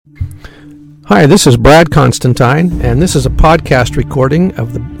Hi, this is Brad Constantine, and this is a podcast recording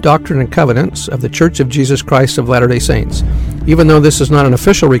of the Doctrine and Covenants of the Church of Jesus Christ of Latter-day Saints. Even though this is not an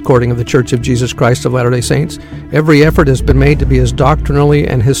official recording of the Church of Jesus Christ of Latter-day Saints, every effort has been made to be as doctrinally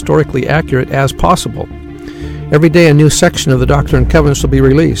and historically accurate as possible. Every day a new section of the Doctrine and Covenants will be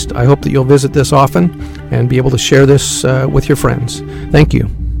released. I hope that you'll visit this often and be able to share this with your friends. Thank you.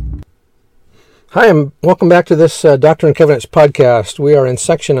 Hi, and welcome back to this Doctrine and Covenants podcast. We are in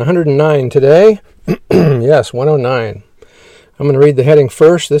section 109 today. Yes, 109. I'm going to read the heading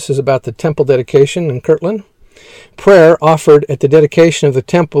first. This is about the temple dedication in Kirtland. Prayer offered at the dedication of the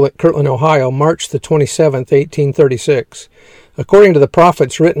temple at Kirtland, Ohio, March the 27th, 1836. According to the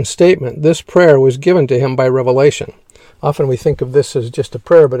prophet's written statement, this prayer was given to him by revelation. Often we think of this as just a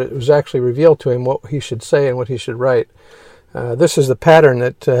prayer, but it was actually revealed to him what he should say and what he should write. This is the pattern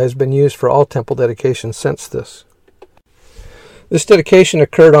that has been used for all temple dedications since this. This dedication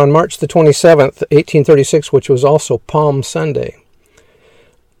occurred on March the 27th, 1836, which was also Palm Sunday.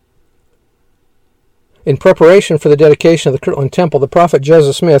 In preparation for the dedication of the Kirtland Temple, the prophet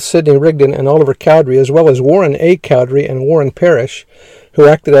Joseph Smith, Sidney Rigdon, and Oliver Cowdery, as well as Warren A. Cowdery and Warren Parrish, who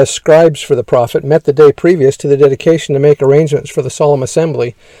acted as scribes for the prophet, met the day previous to the dedication to make arrangements for the solemn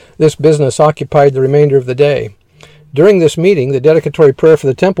assembly. This business occupied the remainder of the day. During this meeting, the dedicatory prayer for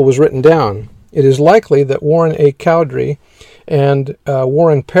the temple was written down. It is likely that Warren A. Cowdery and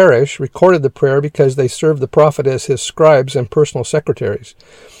Warren Parrish recorded the prayer because they served the prophet as his scribes and personal secretaries.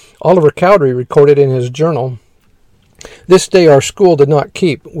 Oliver Cowdery recorded in his journal, "This day our school did not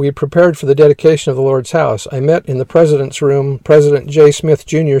keep. We had prepared for the dedication of the Lord's house. I met in the president's room President J. Smith,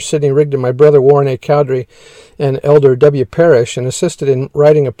 Jr., Sidney Rigdon, my brother Warren A. Cowdery, and Elder W. Parrish, and assisted in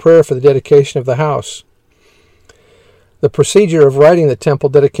writing a prayer for the dedication of the house." The procedure of writing the temple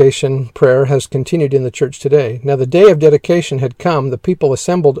dedication prayer has continued in the church today. Now the day of dedication had come. The people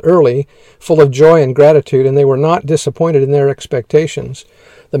assembled early, full of joy and gratitude, and they were not disappointed in their expectations.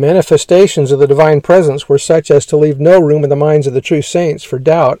 The manifestations of the divine presence were such as to leave no room in the minds of the true saints for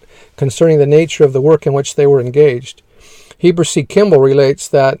doubt concerning the nature of the work in which they were engaged. Heber C. Kimball relates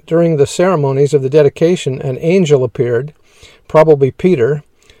that during the ceremonies of the dedication, an angel appeared, probably Peter,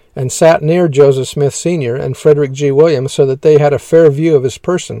 and sat near Joseph Smith Sr. and Frederick G. Williams so that they had a fair view of his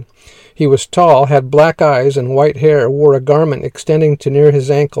person. He was tall, had black eyes and white hair, wore a garment extending to near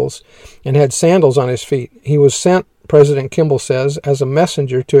his ankles, and had sandals on his feet. He was sent, President Kimball says, as a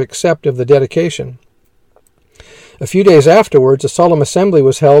messenger to accept of the dedication. A few days afterwards, a solemn assembly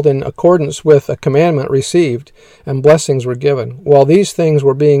was held in accordance with a commandment received, and blessings were given. While these things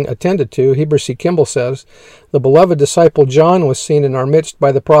were being attended to, Heber C. Kimball says, the beloved disciple John was seen in our midst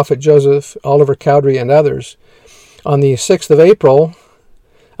by the prophet Joseph, Oliver Cowdery, and others. On the 6th of April,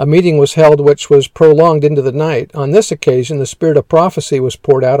 a meeting was held which was prolonged into the night. On this occasion, the spirit of prophecy was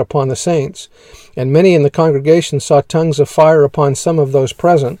poured out upon the saints, and many in the congregation saw tongues of fire upon some of those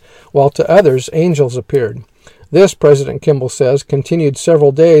present, while to others angels appeared. This, President Kimball says, continued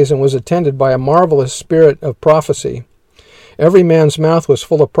several days and was attended by a marvelous spirit of prophecy. Every man's mouth was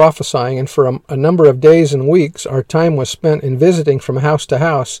full of prophesying, and for a number of days and weeks our time was spent in visiting from house to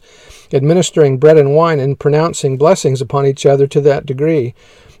house, administering bread and wine, and pronouncing blessings upon each other to that degree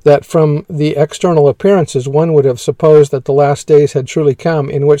that from the external appearances one would have supposed that the last days had truly come,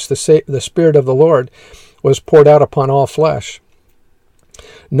 in which the Spirit of the Lord was poured out upon all flesh.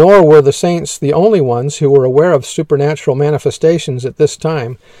 Nor were the saints the only ones who were aware of supernatural manifestations at this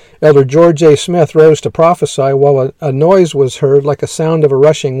time. Elder George A. Smith rose to prophesy while a noise was heard like a sound of a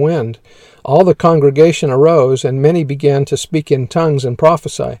rushing wind. All the congregation arose, and many began to speak in tongues and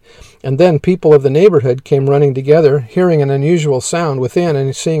prophesy. And then people of the neighborhood came running together, hearing an unusual sound within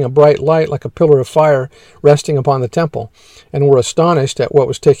and seeing a bright light like a pillar of fire resting upon the temple, and were astonished at what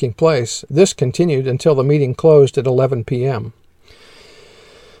was taking place. This continued until the meeting closed at 11 p.m.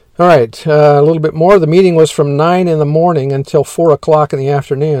 All right, a little bit more. The meeting was from 9 in the morning until 4 o'clock in the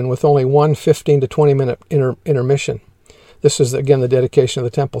afternoon, with only one 15 to 20-minute intermission. This is, again, the dedication of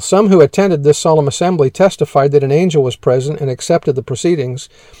the temple. Some who attended this solemn assembly testified that an angel was present and accepted the proceedings.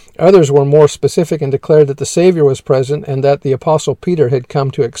 Others were more specific and declared that the Savior was present and that the Apostle Peter had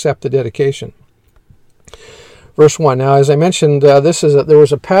come to accept the dedication. Verse 1. Now, as I mentioned, there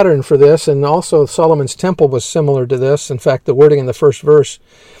was a pattern for this, and also Solomon's temple was similar to this. In fact, the wording in the first verse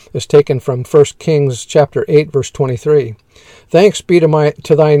is taken from 1 Kings chapter 8, verse 23. Thanks be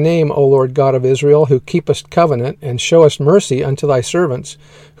to thy name, O Lord God of Israel, who keepest covenant, and showest mercy unto thy servants,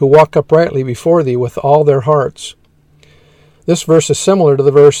 who walk uprightly before thee with all their hearts. This verse is similar to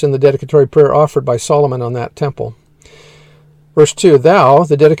the verse in the dedicatory prayer offered by Solomon on that temple. Verse 2, Thou,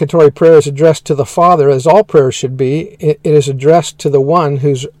 the dedicatory prayer is addressed to the Father, as all prayers should be. It is addressed to the one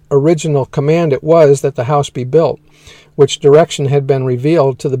whose original command it was that the house be built, which direction had been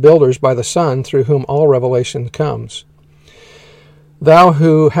revealed to the builders by the Son, through whom all revelation comes. Thou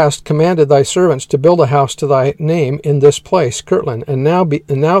who hast commanded thy servants to build a house to thy name in this place, Kirtland, and now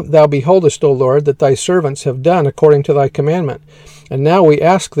thou beholdest, O Lord, that thy servants have done according to thy commandment. And now we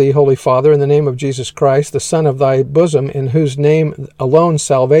ask thee, Holy Father, in the name of Jesus Christ, the Son of thy bosom, in whose name alone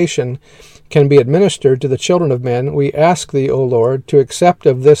salvation can be administered to the children of men, we ask thee, O Lord, to accept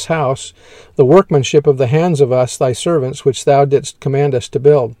of this house the workmanship of the hands of us, thy servants, which thou didst command us to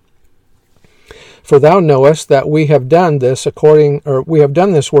build. For thou knowest that we have done this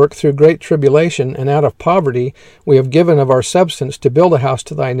work through great tribulation, and out of poverty we have given of our substance to build a house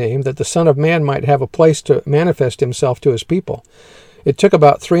to thy name, that the Son of Man might have a place to manifest himself to his people. It took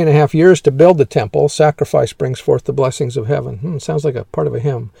about 3.5 years to build the temple. Sacrifice brings forth the blessings of heaven. Sounds like a part of a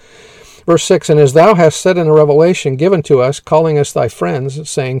hymn. Verse 6, And as thou hast said in a revelation given to us, calling us thy friends,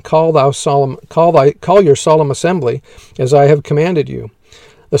 saying, Call your solemn assembly, as I have commanded you.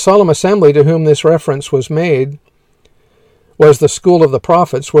 The solemn assembly to whom this reference was made was the school of the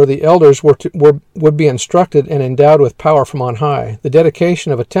prophets, where the elders would be instructed and endowed with power from on high. The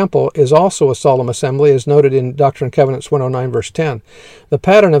dedication of a temple is also a solemn assembly, as noted in Doctrine and Covenants 109, verse 10. The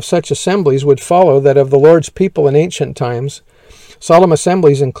pattern of such assemblies would follow that of the Lord's people in ancient times. Solemn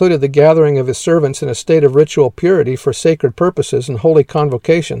assemblies included the gathering of his servants in a state of ritual purity for sacred purposes and holy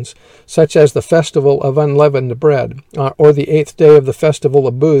convocations, such as the festival of unleavened bread, or the 8th day of the festival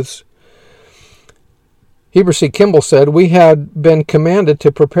of booths. Heber C. Kimball said, We had been commanded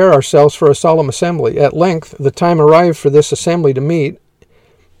to prepare ourselves for a solemn assembly. At length, the time arrived for this assembly to meet,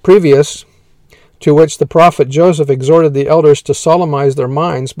 previous to which the prophet Joseph exhorted the elders to solemnize their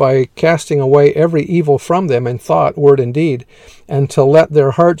minds by casting away every evil from them in thought, word, and deed, and to let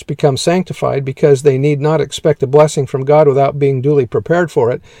their hearts become sanctified, because they need not expect a blessing from God without being duly prepared for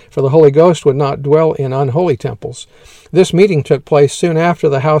it, for the Holy Ghost would not dwell in unholy temples. This meeting took place soon after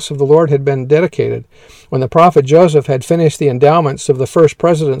the house of the Lord had been dedicated. When the prophet Joseph had finished the endowments of the first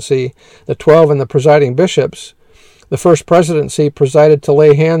presidency, the 12 and the presiding bishops, the first presidency presided to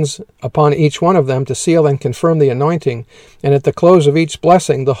lay hands upon each one of them to seal and confirm the anointing, and at the close of each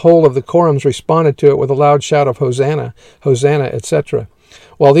blessing the whole of the quorums responded to it with a loud shout of Hosanna, Hosanna, etc.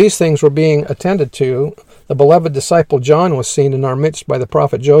 While these things were being attended to, the beloved disciple John was seen in our midst by the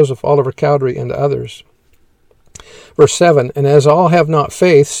prophet Joseph, Oliver Cowdery, and others. Verse 7, And as all have not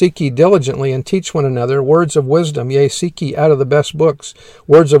faith, seek ye diligently, and teach one another words of wisdom, yea, seek ye out of the best books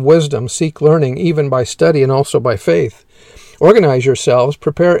words of wisdom, seek learning, even by study and also by faith. Organize yourselves,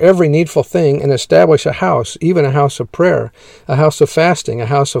 prepare every needful thing, and establish a house, even a house of prayer, a house of fasting, a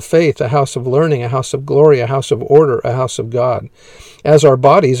house of faith, a house of learning, a house of glory, a house of order, a house of God. As our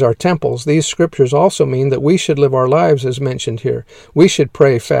bodies are temples, these scriptures also mean that we should live our lives as mentioned here. We should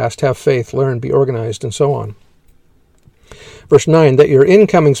pray, fast, have faith, learn, be organized, and so on. Verse 9, That your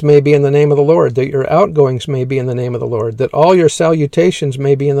incomings may be in the name of the Lord, that your outgoings may be in the name of the Lord, that all your salutations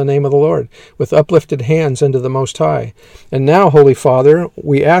may be in the name of the Lord, with uplifted hands unto the Most High. And now, Holy Father,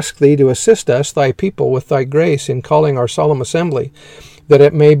 we ask thee to assist us, thy people, with thy grace in calling our solemn assembly, that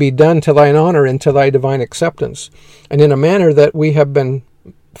it may be done to thine honor and to thy divine acceptance, and in a manner that we have been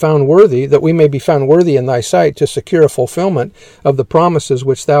found worthy, that we may be found worthy in thy sight to secure a fulfillment of the promises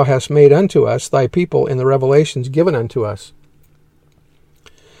which thou hast made unto us, thy people, in the revelations given unto us.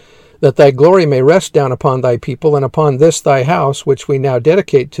 That thy glory may rest down upon thy people, and upon this thy house, which we now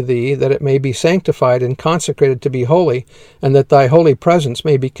dedicate to thee, that it may be sanctified and consecrated to be holy, and that thy holy presence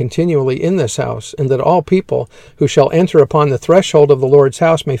may be continually in this house, and that all people who shall enter upon the threshold of the Lord's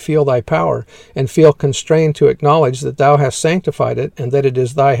house may feel thy power, and feel constrained to acknowledge that thou hast sanctified it, and that it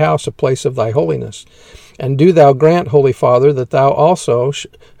is thy house, a place of thy holiness. And do thou grant, Holy Father, that thou also,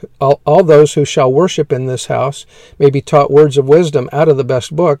 all those who shall worship in this house, may be taught words of wisdom out of the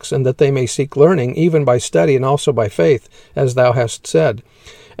best books, and that they may seek learning, even by study and also by faith, as thou hast said,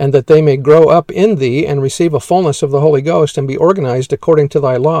 and that they may grow up in thee, and receive a fullness of the Holy Ghost, and be organized according to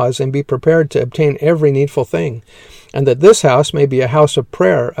thy laws, and be prepared to obtain every needful thing. And that this house may be a house of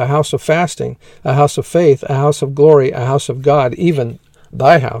prayer, a house of fasting, a house of faith, a house of glory, a house of God, even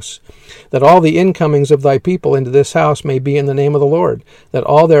thy house, that all the incomings of thy people into this house may be in the name of the Lord, that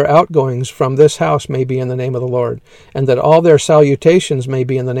all their outgoings from this house may be in the name of the Lord, and that all their salutations may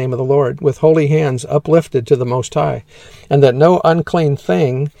be in the name of the Lord, with holy hands uplifted to the Most High, and that no unclean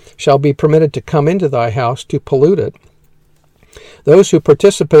thing shall be permitted to come into thy house to pollute it, Those who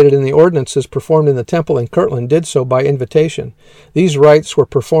participated in the ordinances performed in the temple in Kirtland did so by invitation. These rites were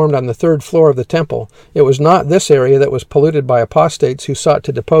performed on the third floor of the temple. It was not this area that was polluted by apostates who sought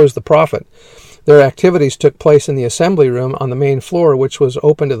to depose the prophet. Their activities took place in the assembly room on the main floor, which was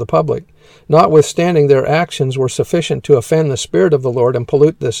open to the public. Notwithstanding, their actions were sufficient to offend the Spirit of the Lord and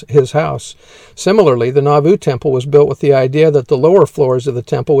pollute his house. Similarly, the Nauvoo temple was built with the idea that the lower floors of the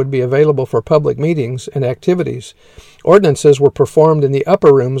temple would be available for public meetings and activities. Ordinances were performed in the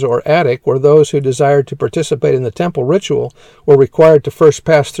upper rooms or attic, where those who desired to participate in the temple ritual were required to first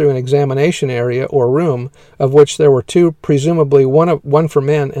pass through an examination area or room, of which there were two, presumably one for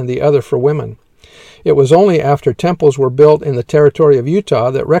men and the other for women. It was only after temples were built in the territory of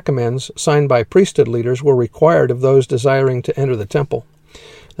Utah that recommends, signed by priesthood leaders, were required of those desiring to enter the temple.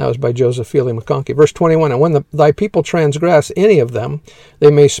 That was by Joseph Fielding McConkie. Verse 21, And when thy people transgress any of them,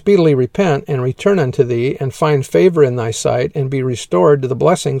 they may speedily repent and return unto thee, and find favor in thy sight, and be restored to the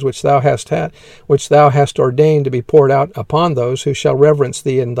blessings which thou hast ordained to be poured out upon those who shall reverence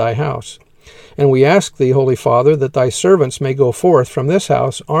thee in thy house. And we ask thee, Holy Father, that thy servants may go forth from this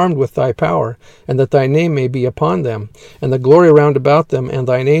house armed with thy power, and that thy name may be upon them, and the glory round about them, and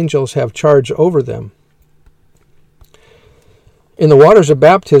thine angels have charge over them. In the waters of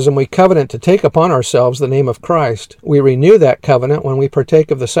baptism we covenant to take upon ourselves the name of Christ. We renew that covenant when we partake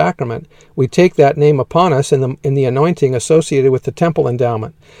of the sacrament. We take that name upon us in the anointing associated with the temple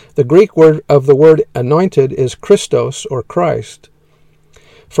endowment. The Greek word of the word anointed is Christos, or Christ.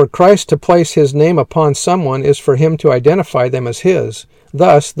 For Christ to place his name upon someone is for him to identify them as his.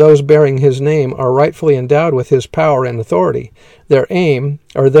 Thus, those bearing his name are rightfully endowed with his power and authority. Their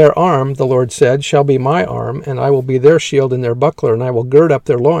arm, the Lord said, shall be my arm, and I will be their shield and their buckler, and I will gird up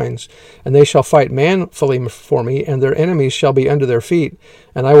their loins. And they shall fight manfully for me, and their enemies shall be under their feet.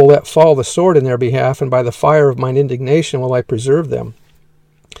 And I will let fall the sword in their behalf, and by the fire of mine indignation will I preserve them.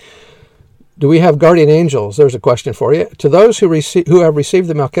 Do we have guardian angels? There's a question for you. To those who have received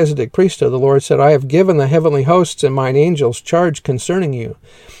the Melchizedek priesthood, the Lord said, I have given the heavenly hosts and mine angels charge concerning you.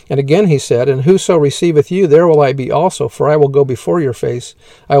 And again he said, And whoso receiveth you, there will I be also, for I will go before your face.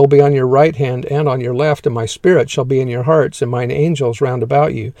 I will be on your right hand and on your left, and my spirit shall be in your hearts, and mine angels round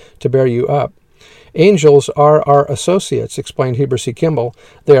about you, to bear you up. Angels are our associates, explained Heber C. Kimball.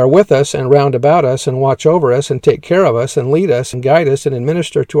 They are with us and round about us and watch over us and take care of us and lead us and guide us and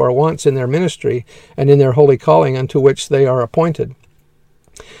administer to our wants in their ministry and in their holy calling unto which they are appointed.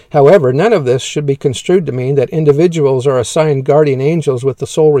 However, none of this should be construed to mean that individuals are assigned guardian angels with the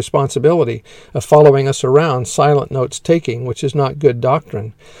sole responsibility of following us around, silent notes taking, which is not good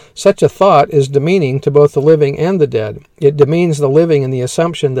doctrine. Such a thought is demeaning to both the living and the dead. It demeans the living in the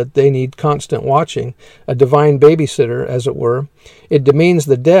assumption that they need constant watching, a divine babysitter, as it were. It demeans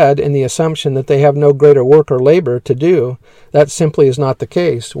the dead in the assumption that they have no greater work or labor to do. That simply is not the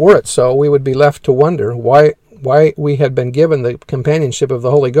case. Were it so, we would be left to wonder why we had been given the companionship of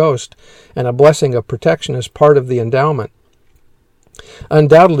the Holy Ghost and a blessing of protection as part of the endowment.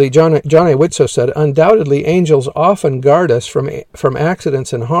 Undoubtedly, John A. Whitsoe said, Undoubtedly, angels often guard us from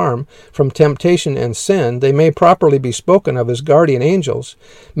accidents and harm, from temptation and sin. They may properly be spoken of as guardian angels.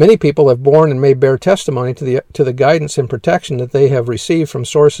 Many people have borne and may bear testimony to the guidance and protection that they have received from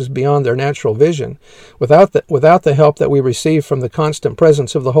sources beyond their natural vision. Without the help that we receive from the constant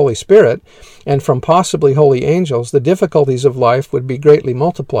presence of the Holy Spirit and from possibly holy angels, the difficulties of life would be greatly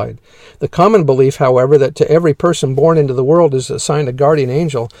multiplied. The common belief, however, that to every person born into the world is assigned a guardian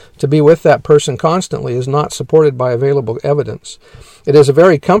angel to be with that person constantly is not supported by available evidence. It is a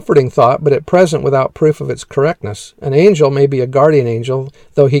very comforting thought, but at present without proof of its correctness. An angel may be a guardian angel,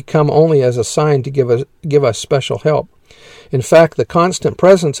 though he come only as a sign to give us special help. In fact, the constant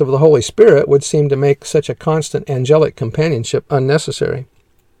presence of the Holy Spirit would seem to make such a constant angelic companionship unnecessary.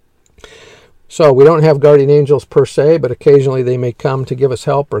 So we don't have guardian angels per se, but occasionally they may come to give us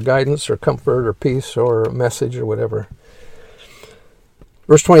help or guidance or comfort or peace or a message or whatever.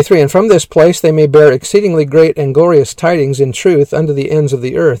 Verse 23, And from this place they may bear exceedingly great and glorious tidings in truth unto the ends of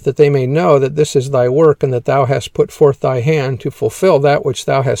the earth, that they may know that this is thy work, and that thou hast put forth thy hand to fulfill that which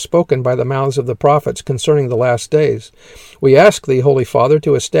thou hast spoken by the mouths of the prophets concerning the last days. We ask thee, Holy Father,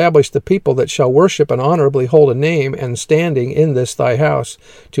 to establish the people that shall worship and honorably hold a name and standing in this thy house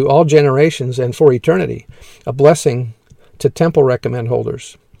to all generations and for eternity, a blessing to temple recommend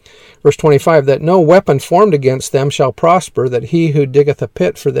holders. Verse 25, That no weapon formed against them shall prosper, that he who diggeth a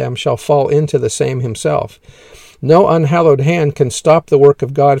pit for them shall fall into the same himself. No unhallowed hand can stop the work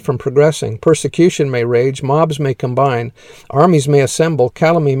of God from progressing. Persecution may rage, mobs may combine, armies may assemble,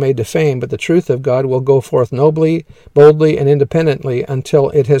 calumny may defame, but the truth of God will go forth nobly, boldly, and independently until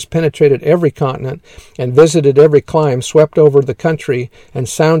it has penetrated every continent and visited every clime, swept over the country, and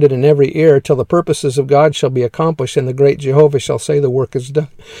sounded in every ear, till the purposes of God shall be accomplished, and the great Jehovah shall say, the work is done.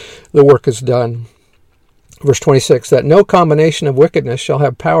 The work is done. Verse 26, that no combination of wickedness shall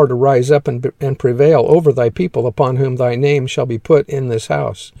have power to rise up and prevail over thy people, upon whom thy name shall be put in this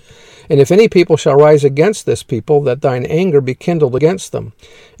house. And if any people shall rise against this people, that thine anger be kindled against them.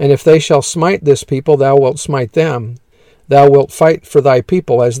 And if they shall smite this people, thou wilt smite them. Thou wilt fight for thy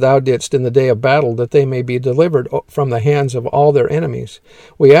people as thou didst in the day of battle, that they may be delivered from the hands of all their enemies.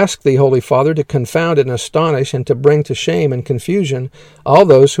 We ask thee, Holy Father, to confound and astonish and to bring to shame and confusion all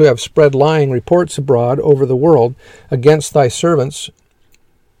those who have spread lying reports abroad over the world against thy servants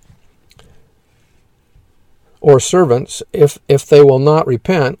or servants, if they will not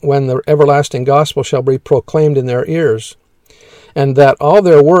repent, when the everlasting gospel shall be proclaimed in their ears. And that all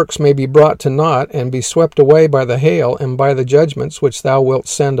their works may be brought to naught, and be swept away by the hail, and by the judgments which thou wilt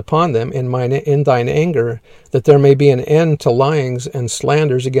send upon them in thine anger, that there may be an end to lyings and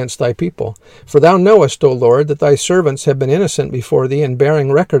slanders against thy people. For thou knowest, O Lord, that thy servants have been innocent before thee, in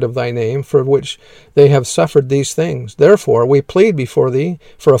bearing record of thy name, for which they have suffered these things. Therefore we plead before thee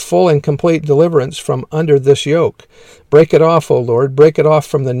for a full and complete deliverance from under this yoke. Break it off, O Lord, break it off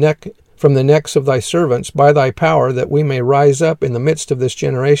from the necks of thy servants by thy power, that we may rise up in the midst of this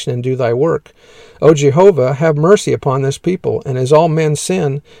generation and do thy work. O Jehovah, have mercy upon this people, and as all men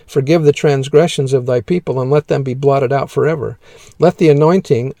sin, forgive the transgressions of thy people, and let them be blotted out forever. Let the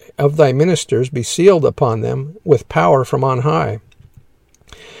anointing of thy ministers be sealed upon them with power from on high.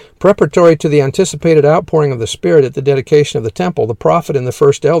 Preparatory to the anticipated outpouring of the Spirit at the dedication of the temple, the prophet and the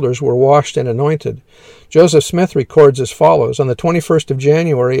first elders were washed and anointed. Joseph Smith records as follows: on the 21st of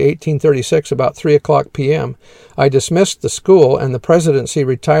January, 1836, about 3 o'clock p.m., I dismissed the school, and the presidency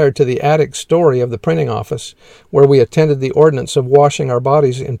retired to the attic story of the printing office, where we attended the ordinance of washing our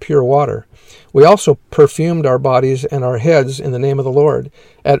bodies in pure water. We also perfumed our bodies and our heads in the name of the Lord.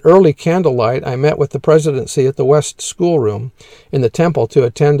 At early candlelight, I met with the presidency at the West Schoolroom in the temple to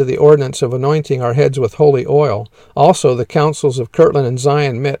attend to the ordinance of anointing our heads with holy oil. Also, the councils of Kirtland and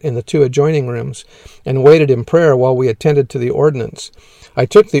Zion met in the two adjoining rooms and waited in prayer while we attended to the ordinance. I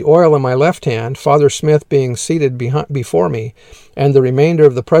took the oil in my left hand, Father Smith being seated before me, and the remainder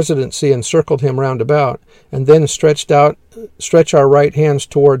of the presidency encircled him round about, and then stretch our right hands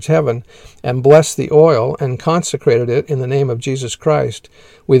towards heaven, and blessed the oil, and consecrated it in the name of Jesus Christ.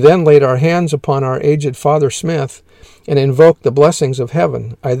 We then laid our hands upon our aged Father Smith, and invoked the blessings of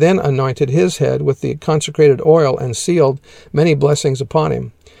heaven. I then anointed his head with the consecrated oil, and sealed many blessings upon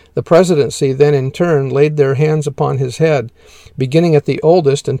him. The presidency then in turn laid their hands upon his head, beginning at the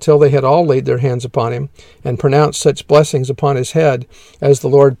oldest until they had all laid their hands upon him, and pronounced such blessings upon his head as the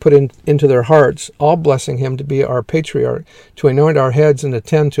Lord put into their hearts, all blessing him to be our patriarch, to anoint our heads and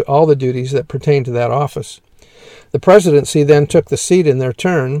attend to all the duties that pertain to that office. The presidency then took the seat in their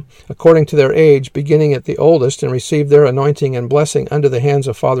turn, according to their age, beginning at the oldest, and received their anointing and blessing under the hands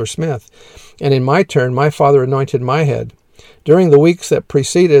of Father Smith. And in my turn, my father anointed my head. During the weeks that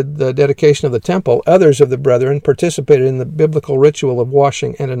preceded the dedication of the temple, others of the brethren participated in the biblical ritual of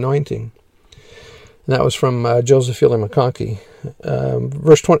washing and anointing. And that was from Joseph Fielding McConkie.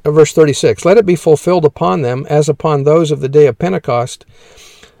 Verse 36, let it be fulfilled upon them as upon those of the day of Pentecost.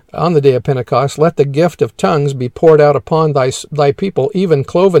 On the day of Pentecost, let the gift of tongues be poured out upon thy people, even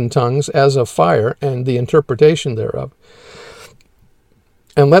cloven tongues as of fire, and the interpretation thereof.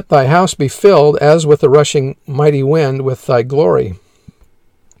 And let thy house be filled, as with a rushing mighty wind, with thy glory.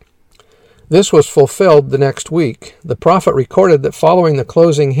 This was fulfilled the next week. The prophet recorded that following the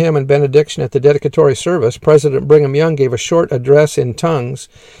closing hymn and benediction at the dedicatory service, President Brigham Young gave a short address in tongues,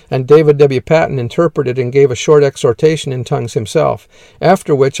 and David W. Patton interpreted and gave a short exhortation in tongues himself,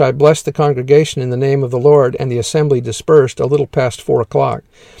 after which I blessed the congregation in the name of the Lord, and the assembly dispersed a little past 4 o'clock.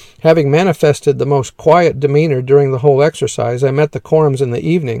 Having manifested the most quiet demeanor during the whole exercise, I met the quorums in the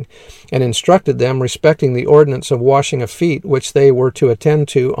evening, and instructed them respecting the ordinance of washing of feet, which they were to attend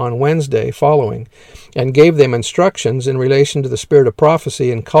to on Wednesday following, and gave them instructions in relation to the spirit of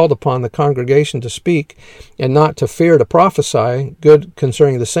prophecy, and called upon the congregation to speak, and not to fear to prophesy good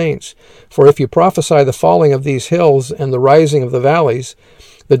concerning the saints. For if you prophesy the falling of these hills and the rising of the valleys,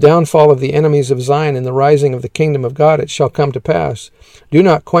 the downfall of the enemies of Zion and the rising of the kingdom of God, it shall come to pass. Do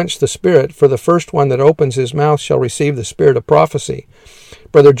not quench the spirit, for the first one that opens his mouth shall receive the spirit of prophecy.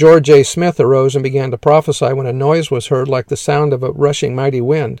 Brother George A. Smith arose and began to prophesy when a noise was heard like the sound of a rushing mighty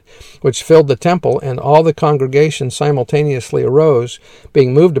wind, which filled the temple, and all the congregation simultaneously arose,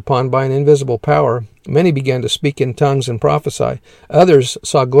 being moved upon by an invisible power. Many began to speak in tongues and prophesy. Others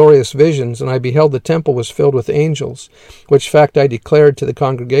saw glorious visions, and I beheld the temple was filled with angels, which fact I declared to the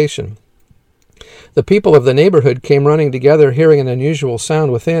congregation. The people of the neighborhood came running together, hearing an unusual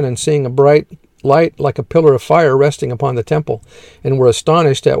sound within, and seeing a bright light like a pillar of fire resting upon the temple, and were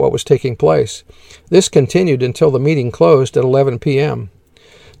astonished at what was taking place. This continued until the meeting closed at 11 p.m.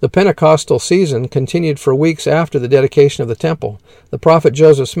 The Pentecostal season continued for weeks after the dedication of the temple. The prophet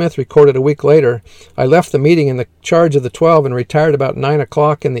Joseph Smith recorded a week later, "I left the meeting in the charge of the 12 and retired about 9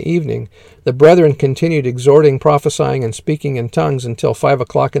 o'clock in the evening. The brethren continued exhorting, prophesying, and speaking in tongues until 5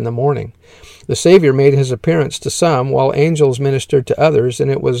 o'clock in the morning. The Savior made his appearance to some, while angels ministered to others, and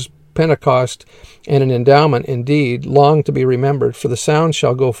it was Pentecost and an endowment indeed, long to be remembered, for the sound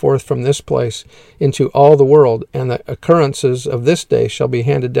shall go forth from this place into all the world, and the occurrences of this day shall be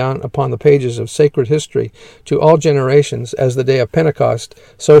handed down upon the pages of sacred history to all generations. As the day of Pentecost,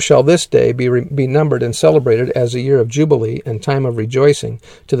 so shall this day be numbered and celebrated as a year of jubilee and time of rejoicing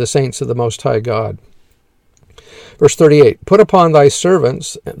to the saints of the Most High God." Verse 38, "Put upon thy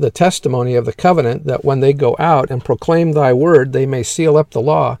servants the testimony of the covenant, that when they go out and proclaim thy word, they may seal up the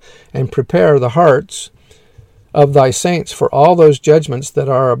law, and prepare the hearts of thy saints for all those judgments that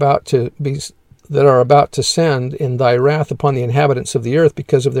are about to send in thy wrath upon the inhabitants of the earth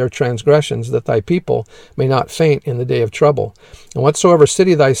because of their transgressions, that thy people may not faint in the day of trouble. And whatsoever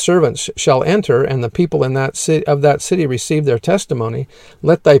city thy servants shall enter, and the people in that city receive their testimony,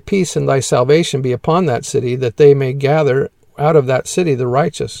 let thy peace and thy salvation be upon that city, that they may gather out of that city the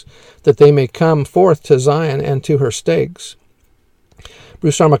righteous, that they may come forth to Zion and to her stakes."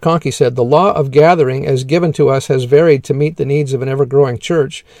 Bruce R. McConkie said, "The law of gathering as given to us has varied to meet the needs of an ever-growing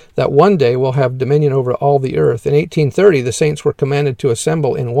church that one day will have dominion over all the earth. In 1830, the saints were commanded to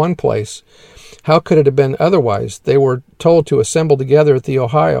assemble in one place. How could it have been otherwise? They were told to assemble together at the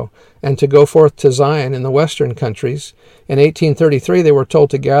Ohio and to go forth to Zion in the western countries. In 1833 they were told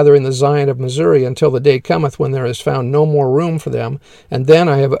to gather in the Zion of Missouri until the day cometh when there is found no more room for them, and then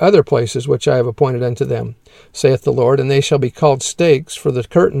I have other places which I have appointed unto them, saith the Lord, and they shall be called stakes for the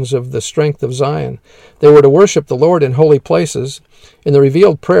curtains of the strength of Zion. They were to worship the Lord in holy places. In the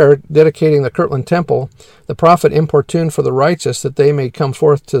revealed prayer dedicating the Kirtland Temple, the prophet importuned for the righteous that they may come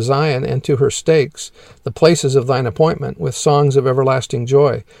forth to Zion and to her stakes, the places of thine appointment, with songs of everlasting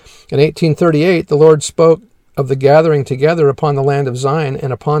joy. In 1838 the Lord spoke of the gathering together upon the land of Zion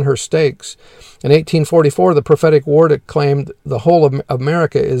and upon her stakes. In 1844 the prophetic word acclaimed the whole of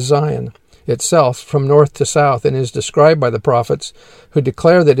America is Zion itself from north to south, and is described by the prophets, who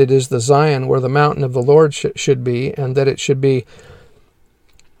declare that it is the Zion where the mountain of the Lord should be, and that it should be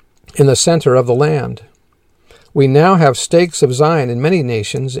in the center of the land. We now have stakes of Zion in many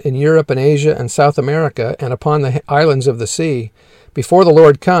nations, in Europe and Asia and South America, and upon the islands of the sea. Before the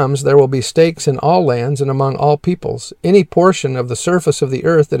Lord comes, there will be stakes in all lands and among all peoples. Any portion of the surface of the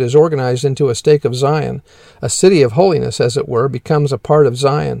earth that is organized into a stake of Zion, a city of holiness, as it were, becomes a part of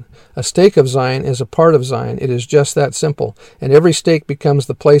Zion. A stake of Zion is a part of Zion. It is just that simple, and every stake becomes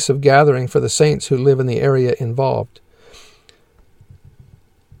the place of gathering for the saints who live in the area involved.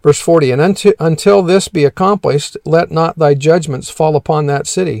 Verse 40, "And until this be accomplished, let not thy judgments fall upon that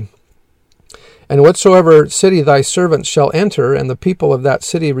city. And whatsoever city thy servants shall enter, and the people of that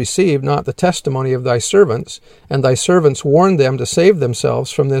city receive not the testimony of thy servants, and thy servants warn them to save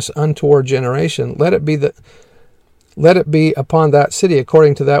themselves from this untoward generation, let it be upon that city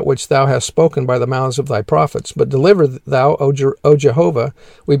according to that which thou hast spoken by the mouths of thy prophets. But deliver thou, O Jehovah,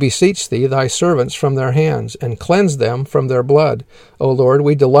 we beseech thee, thy servants from their hands, and cleanse them from their blood. O Lord,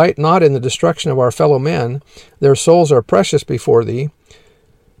 we delight not in the destruction of our fellow men. Their souls are precious before thee.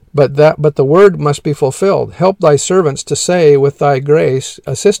 But the word must be fulfilled. Help thy servants to say with thy grace,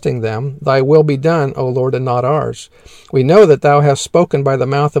 assisting them, thy will be done, O Lord, and not ours. We know that thou hast spoken by the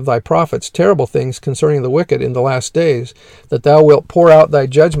mouth of thy prophets terrible things concerning the wicked in the last days, that thou wilt pour out thy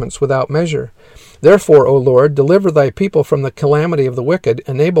judgments without measure. Therefore, O Lord, deliver thy people from the calamity of the wicked,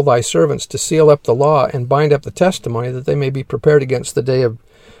 enable thy servants to seal up the law and bind up the testimony, that they may be prepared against the day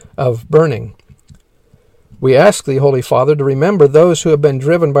of burning. We ask thee, Holy Father, to remember those who have been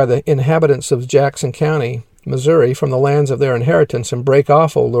driven by the inhabitants of Jackson County, Missouri, from the lands of their inheritance, and break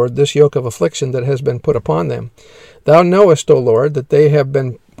off, O Lord, this yoke of affliction that has been put upon them. Thou knowest, O Lord, that they have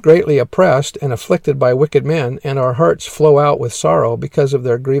been greatly oppressed and afflicted by wicked men, and our hearts flow out with sorrow because of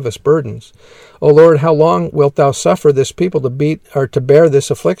their grievous burdens. O Lord, how long wilt thou suffer this people to bear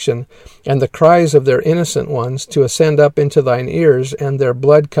this affliction, and the cries of their innocent ones to ascend up into thine ears, and their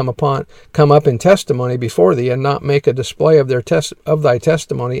blood come up in testimony before thee, and not make a display of thy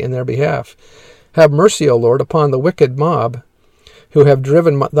testimony in their behalf? Have mercy, O Lord, upon the wicked mob, who have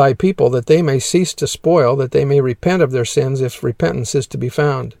driven thy people, that they may cease to spoil, that they may repent of their sins, if repentance is to be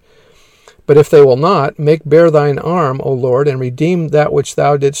found. But if they will not, make bare thine arm, O Lord, and redeem that which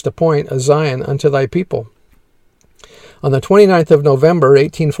thou didst appoint a Zion unto thy people. On the 29th of November,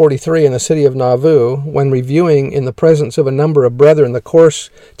 1843, in the city of Nauvoo, when reviewing in the presence of a number of brethren the course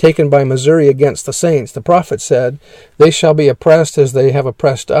taken by Missouri against the saints, the prophet said, "They shall be oppressed as they have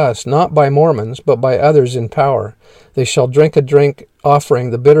oppressed us, not by Mormons, but by others in power. They shall drink a drink offering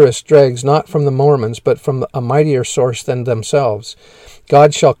the bitterest dregs, not from the Mormons, but from a mightier source than themselves.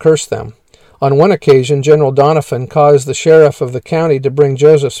 God shall curse them." On one occasion, General Doniphan caused the sheriff of the county to bring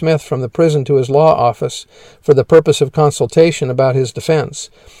Joseph Smith from the prison to his law office for the purpose of consultation about his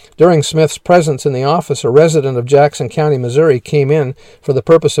defense. During Smith's presence in the office, a resident of Jackson County, Missouri, came in for the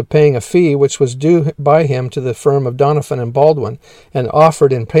purpose of paying a fee which was due by him to the firm of Doniphan and Baldwin, and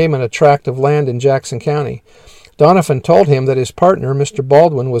offered in payment a tract of land in Jackson County. Doniphan told him that his partner, Mr.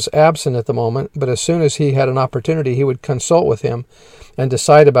 Baldwin, was absent at the moment, but as soon as he had an opportunity he would consult with him and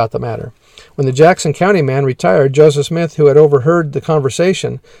decide about the matter. When the Jackson County man retired, Joseph Smith, who had overheard the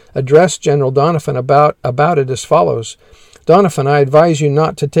conversation, addressed General Doniphan about it as follows: "Doniphan, I advise you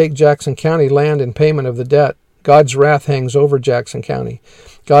not to take Jackson County land in payment of the debt. God's wrath hangs over Jackson County.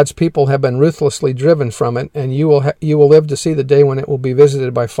 God's people have been ruthlessly driven from it, and you will live to see the day when it will be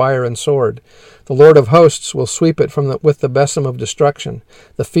visited by fire and sword. The Lord of hosts will sweep it with the besom of destruction.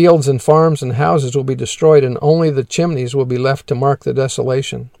 The fields and farms and houses will be destroyed, and only the chimneys will be left to mark the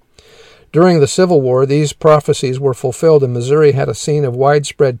desolation." During the Civil War, these prophecies were fulfilled, and Missouri had a scene of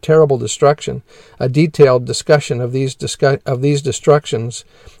widespread, terrible destruction. A detailed discussion of these destructions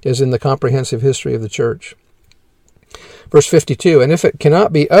is in the Comprehensive History of the Church. Verse 52, "And if it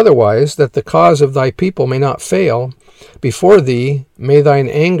cannot be otherwise, that the cause of thy people may not fail, before thee may thine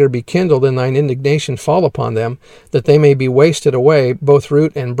anger be kindled, and thine indignation fall upon them, that they may be wasted away, both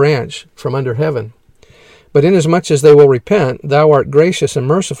root and branch, from under heaven. But inasmuch as they will repent, thou art gracious and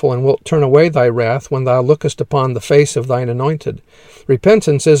merciful, and wilt turn away thy wrath when thou lookest upon the face of thine anointed."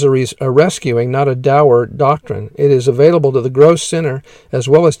 Repentance is a rescuing, not a dour doctrine. It is available to the gross sinner as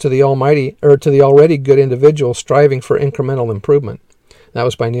well as to the already good individual striving for incremental improvement. That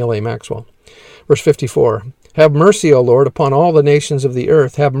was by Neal A. Maxwell. Verse 54. "Have mercy, O Lord, upon all the nations of the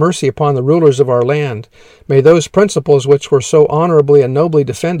earth. Have mercy upon the rulers of our land. May those principles which were so honorably and nobly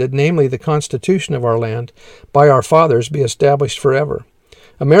defended, namely the Constitution of our land, by our fathers, be established forever.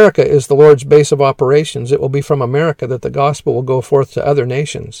 America is the Lord's base of operations. It will be from America that the gospel will go forth to other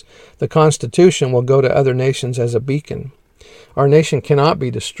nations. The Constitution will go to other nations as a beacon." Our nation cannot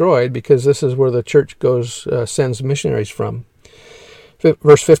be destroyed because this is where the church sends missionaries from.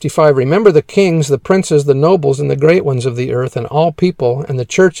 Verse 55, "Remember the kings, the princes, the nobles, and the great ones of the earth, and all people, and the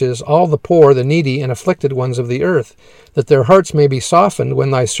churches, all the poor, the needy, and afflicted ones of the earth, that their hearts may be softened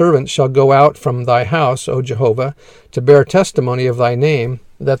when thy servants shall go out from thy house, O Jehovah, to bear testimony of thy name,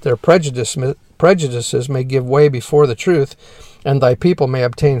 that their prejudices may give way before the truth, and thy people may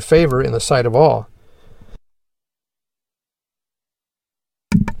obtain favor in the sight of all.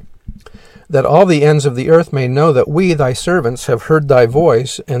 That all the ends of the earth may know that we, thy servants, have heard thy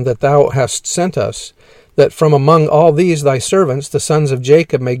voice, and that thou hast sent us, that from among all these thy servants the sons of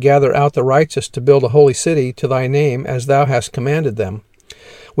Jacob may gather out the righteous to build a holy city to thy name, as thou hast commanded them.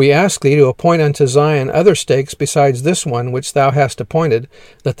 We ask thee to appoint unto Zion other stakes besides this one which thou hast appointed,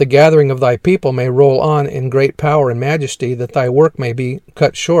 that the gathering of thy people may roll on in great power and majesty, that thy work may be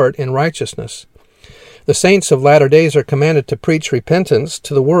cut short in righteousness. The saints of latter days are commanded to preach repentance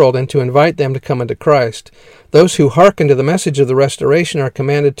to the world and to invite them to come unto Christ. Those who hearken to the message of the restoration are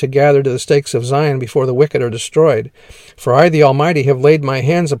commanded to gather to the stakes of Zion before the wicked are destroyed. For I, the Almighty, have laid my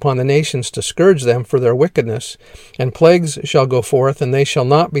hands upon the nations to scourge them for their wickedness. And plagues shall go forth, and they shall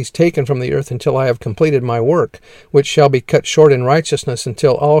not be taken from the earth until I have completed my work, which shall be cut short in righteousness,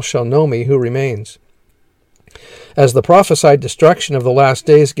 until all shall know me who remains. As the prophesied destruction of the last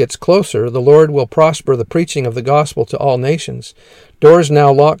days gets closer, the Lord will prosper the preaching of the gospel to all nations. Doors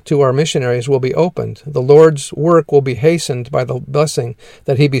now locked to our missionaries will be opened. The Lord's work will be hastened by the blessing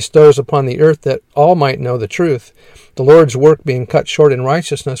that he bestows upon the earth, that all might know the truth. The Lord's work being cut short in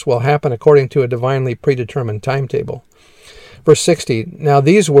righteousness will happen according to a divinely predetermined timetable. Verse 60, Now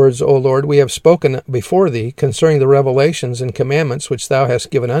these words, O Lord, we have spoken before thee concerning the revelations and commandments which thou hast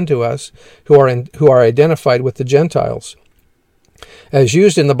given unto us, who are identified with the Gentiles. As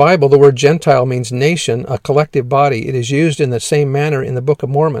used in the Bible, the word Gentile means nation, a collective body. It is used in the same manner in the Book of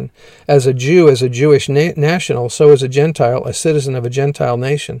Mormon. As a Jew is a Jewish national, so is a Gentile a citizen of a Gentile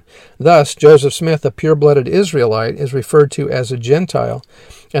nation. Thus, Joseph Smith, a pure-blooded Israelite, is referred to as a Gentile,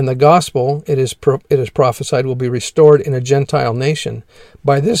 and the gospel, it is prophesied, will be restored in a Gentile nation.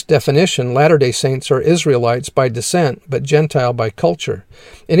 By this definition, Latter-day Saints are Israelites by descent, but Gentile by culture.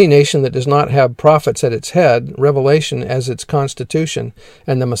 Any nation that does not have prophets at its head, revelation as its constitution,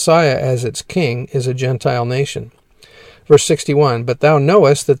 and the Messiah as its king, is a Gentile nation. Verse 61, But thou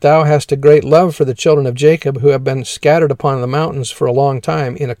knowest that thou hast a great love for the children of Jacob, who have been scattered upon the mountains for a long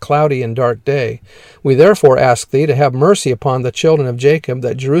time in a cloudy and dark day. We therefore ask thee to have mercy upon the children of Jacob,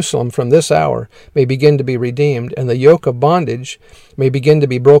 that Jerusalem from this hour may begin to be redeemed, and the yoke of bondage may begin to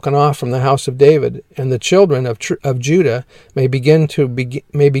be broken off from the house of David, and the children of Judah may begin to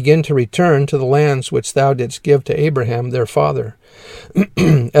return to the lands which thou didst give to Abraham their father.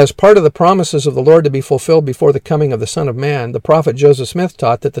 As part of the promises of the Lord to be fulfilled before the coming of the Son of Man, the prophet Joseph Smith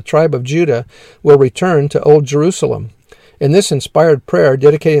taught that the tribe of Judah will return to Old Jerusalem. In this inspired prayer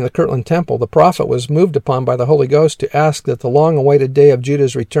dedicating the Kirtland Temple, the prophet was moved upon by the Holy Ghost to ask that the long-awaited day of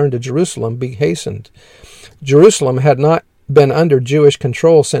Judah's return to Jerusalem be hastened. Jerusalem had not been under Jewish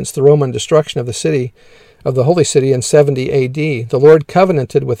control since the Roman destruction of the holy city in 70 A.D. The Lord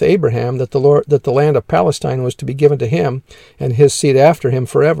covenanted with Abraham that the land of Palestine was to be given to him and his seed after him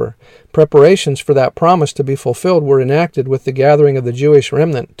forever. Preparations for that promise to be fulfilled were enacted with the gathering of the Jewish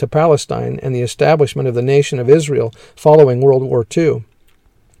remnant to Palestine and the establishment of the nation of Israel following World War II.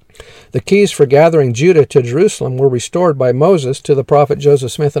 The keys for gathering Judah to Jerusalem were restored by Moses to the prophet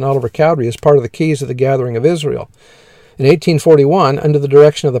Joseph Smith and Oliver Cowdery as part of the keys of the gathering of Israel. In 1841, under the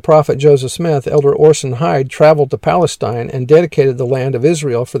direction of the prophet Joseph Smith, Elder Orson Hyde traveled to Palestine and dedicated the land of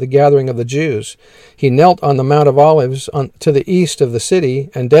Israel for the gathering of the Jews. He knelt on the Mount of Olives to the east of the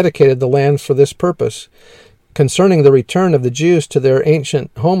city and dedicated the land for this purpose. Concerning the return of the Jews to their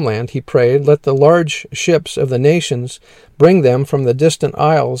ancient homeland, he prayed, Let the large ships of the nations bring them from the distant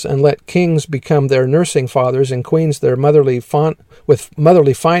isles, and let kings become their nursing fathers and queens their motherly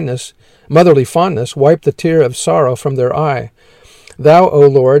fondness wipe the tear of sorrow from their eye. Thou, O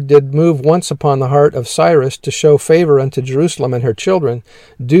Lord, did move once upon the heart of Cyrus to show favor unto Jerusalem and her children.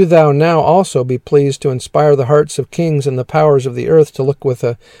 Do thou now also be pleased to inspire the hearts of kings and the powers of the earth to look with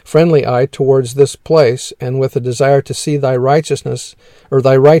a friendly eye towards this place, and with a desire to see thy righteousness, or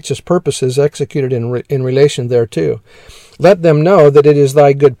thy righteous purposes executed in relation thereto. Let them know that it is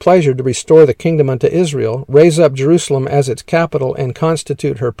thy good pleasure to restore the kingdom unto Israel, raise up Jerusalem as its capital, and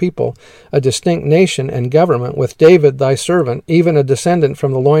constitute her people a distinct nation and government, with David thy servant, even a descendant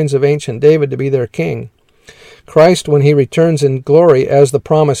from the loins of ancient David, to be their king. Christ, when he returns in glory as the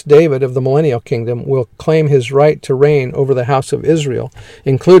promised David of the millennial kingdom, will claim his right to reign over the house of Israel,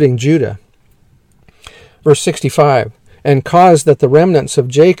 including Judah. Verse 65. And cause that the remnants of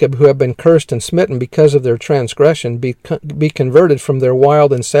Jacob, who have been cursed and smitten because of their transgression, be converted from their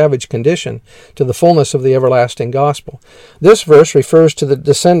wild and savage condition to the fullness of the everlasting gospel. This verse refers to the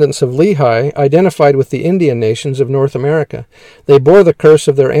descendants of Lehi, identified with the Indian nations of North America. They bore the curse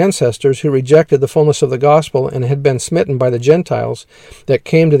of their ancestors who rejected the fullness of the gospel and had been smitten by the Gentiles that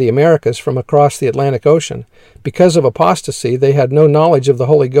came to the Americas from across the Atlantic Ocean. Because of apostasy, they had no knowledge of the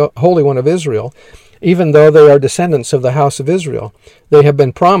Holy One of Israel, even though they are descendants of the house of Israel. They have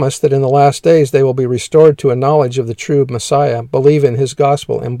been promised that in the last days they will be restored to a knowledge of the true Messiah, believe in his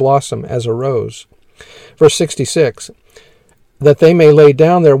gospel, and blossom as a rose. Verse 66, that they may lay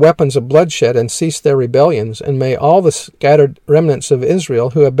down their weapons of bloodshed and cease their rebellions, and may all the scattered remnants of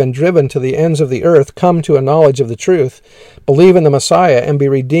Israel who have been driven to the ends of the earth come to a knowledge of the truth, believe in the Messiah, and be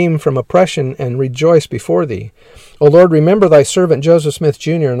redeemed from oppression, and rejoice before thee. O Lord, remember thy servant Joseph Smith,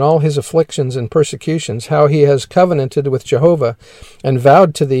 Jr., and all his afflictions and persecutions, how he has covenanted with Jehovah, and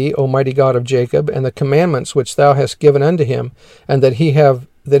vowed to thee, O mighty God of Jacob, and the commandments which thou hast given unto him, and that he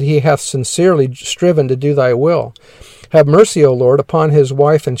hath sincerely striven to do thy will. Have mercy, O Lord, upon his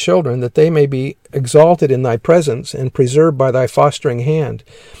wife and children, that they may be exalted in thy presence, and preserved by thy fostering hand.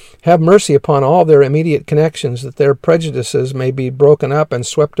 Have mercy upon all their immediate connections, that their prejudices may be broken up and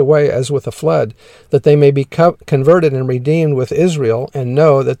swept away as with a flood, that they may be converted and redeemed with Israel, and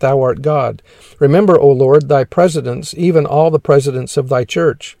know that thou art God. Remember, O Lord, thy presidents, even all the presidents of thy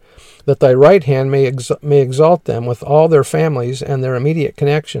church, that thy right hand may exalt them with all their families and their immediate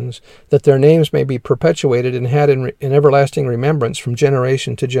connections, that their names may be perpetuated and had in everlasting remembrance from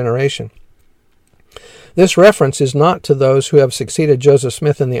generation to generation. This reference is not to those who have succeeded Joseph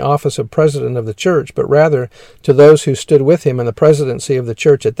Smith in the office of president of the church, but rather to those who stood with him in the presidency of the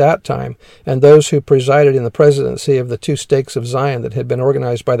church at that time, and those who presided in the presidency of the 2 stakes of Zion that had been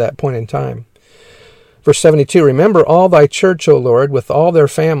organized by that point in time. Verse 72, remember all thy church, O Lord, with all their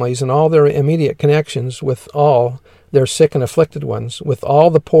families and all their immediate connections, with all their sick and afflicted ones, with all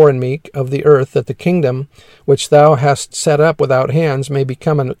the poor and meek of the earth, that the kingdom which thou hast set up without hands may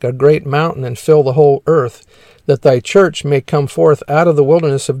become a great mountain and fill the whole earth, that thy church may come forth out of the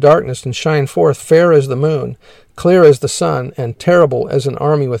wilderness of darkness and shine forth fair as the moon, clear as the sun, and terrible as an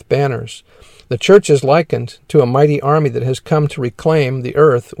army with banners. The church is likened to a mighty army that has come to reclaim the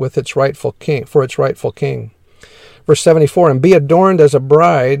earth with its rightful king, for its rightful king. Verse 74, and be adorned as a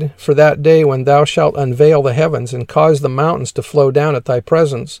bride for that day when thou shalt unveil the heavens, and cause the mountains to flow down at thy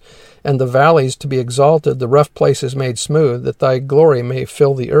presence, and the valleys to be exalted, the rough places made smooth, that thy glory may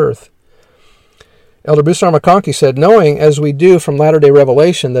fill the earth. Elder Bruce R. McConkie said, knowing, as we do from latter-day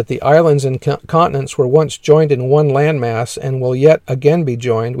revelation, that the islands and continents were once joined in one landmass and will yet again be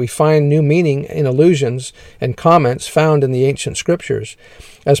joined, we find new meaning in allusions and comments found in the ancient scriptures.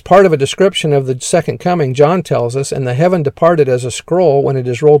 As part of a description of the second coming, John tells us, and the heaven departed as a scroll when it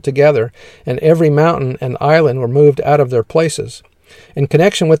is rolled together, and every mountain and island were moved out of their places. In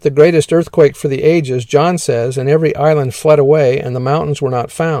connection with the greatest earthquake for the ages, John says, and every island fled away, and the mountains were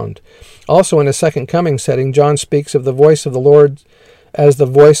not found. Also in a second coming setting, John speaks of the voice of the Lord as the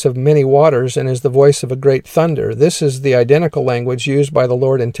voice of many waters and as the voice of a great thunder. This is the identical language used by the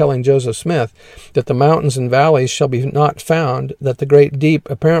Lord in telling Joseph Smith that the mountains and valleys shall be not found, that the great deep,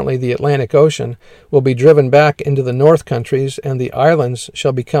 apparently the Atlantic Ocean, will be driven back into the north countries, and the islands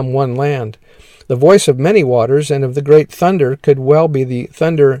shall become one land. The voice of many waters and of the great thunder could well be the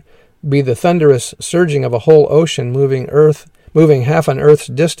thunderous surging of a whole ocean moving half an earth's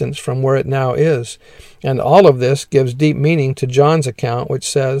distance from where it now is. And all of this gives deep meaning to John's account, which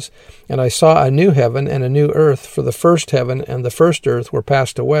says, and I saw a new heaven and a new earth, for the first heaven and the first earth were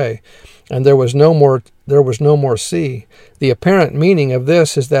passed away, and there was no more sea. The apparent meaning of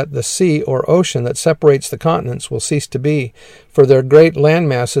this is that the sea or ocean that separates the continents will cease to be, for their great land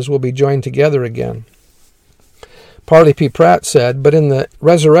masses will be joined together again. Parley P. Pratt said, but in the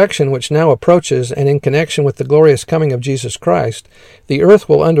resurrection which now approaches, and in connection with the glorious coming of Jesus Christ, the earth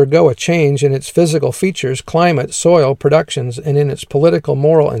will undergo a change in its physical features, climate, soil, productions, and in its political,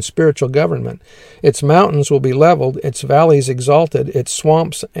 moral, and spiritual government. Its mountains will be leveled, its valleys exalted, its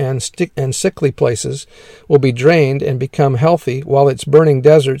swamps and sickly places will be drained and become healthy, while its burning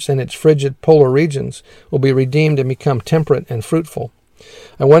deserts and its frigid polar regions will be redeemed and become temperate and fruitful.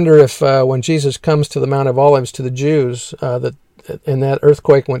 I wonder if when Jesus comes to the Mount of Olives to the Jews, that in that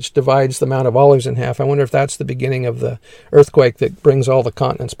earthquake which divides the Mount of Olives in half, I wonder if that's the beginning of the earthquake that brings all the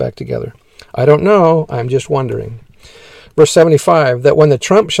continents back together. I don't know. I'm just wondering. Verse 75, that when the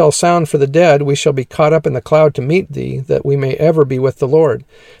trump shall sound for the dead, we shall be caught up in the cloud to meet thee, that we may ever be with the Lord,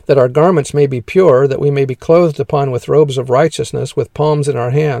 that our garments may be pure, that we may be clothed upon with robes of righteousness, with palms in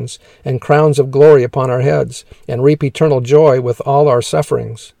our hands, and crowns of glory upon our heads, and reap eternal joy with all our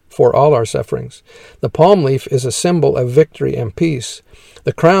sufferings, for all our sufferings. The palm leaf is a symbol of victory and peace.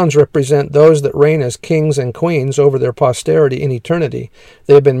 The crowns represent those that reign as kings and queens over their posterity in eternity.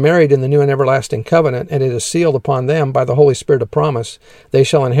 They have been married in the new and everlasting covenant, and it is sealed upon them by the Holy Spirit of promise. They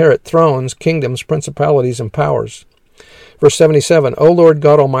shall inherit thrones, kingdoms, principalities, and powers. Verse 77, O Lord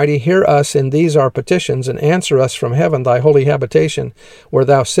God Almighty, hear us in these our petitions, and answer us from heaven thy holy habitation, where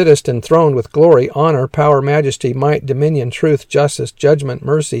thou sittest enthroned with glory, honor, power, majesty, might, dominion, truth, justice, judgment,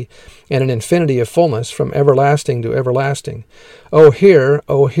 mercy, and an infinity of fullness, from everlasting to everlasting. O hear,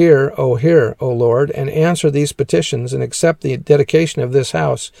 O hear, O hear, O Lord, and answer these petitions, and accept the dedication of this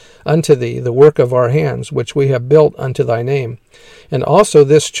house unto thee, the work of our hands, which we have built unto thy name. And also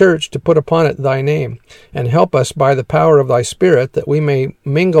this church to put upon it thy name, and help us by the power of thy Spirit, that we may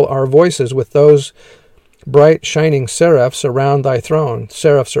mingle our voices with those bright shining seraphs around thy throne,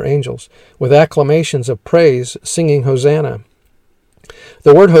 seraphs are angels, with acclamations of praise, singing Hosanna.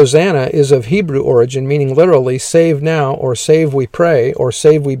 The word Hosanna is of Hebrew origin, meaning literally, save now, or save we pray, or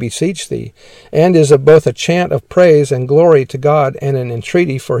save we beseech thee, and is of both a chant of praise and glory to God and an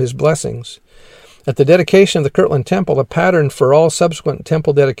entreaty for his blessings. At the dedication of the Kirtland Temple, a pattern for all subsequent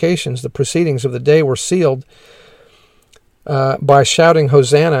temple dedications, the proceedings of the day were sealed by shouting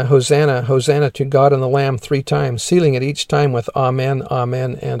Hosanna, Hosanna, Hosanna to God and the Lamb 3 times, sealing it each time with Amen,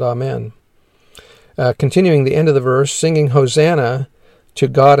 Amen, and Amen. Continuing the end of the verse, singing Hosanna to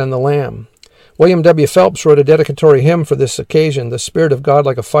God and the Lamb. William W. Phelps wrote a dedicatory hymn for this occasion, "The Spirit of God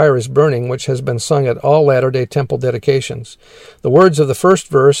Like a Fire is Burning," which has been sung at all Latter-day Temple dedications. The words of the first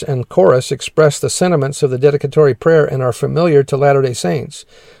verse and chorus express the sentiments of the dedicatory prayer and are familiar to Latter-day Saints.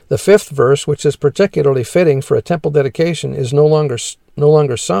 The fifth verse, which is particularly fitting for a temple dedication, is no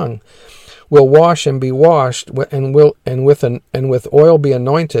longer sung. "Will wash and be washed, and with oil be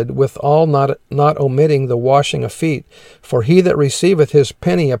anointed, withal not omitting the washing of feet. For he that receiveth his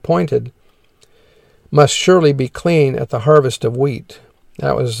penny appointed must surely be clean at the harvest of wheat."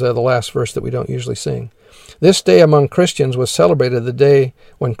 That was the last verse that we don't usually sing. This day among Christians was celebrated the day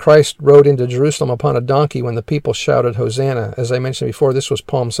when Christ rode into Jerusalem upon a donkey, when the people shouted, "Hosanna." As I mentioned before, this was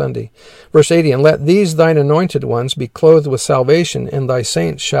Palm Sunday. Verse 80, "And let these thine anointed ones be clothed with salvation, and thy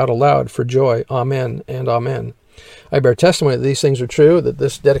saints shout aloud for joy. Amen and amen." I bear testimony that these things are true, that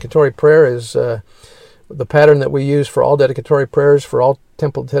this dedicatory prayer is the pattern that we use for all dedicatory prayers for all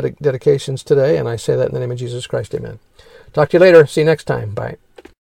temple dedications today, and I say that in the name of Jesus Christ. Amen. Talk to you later. See you next time. Bye.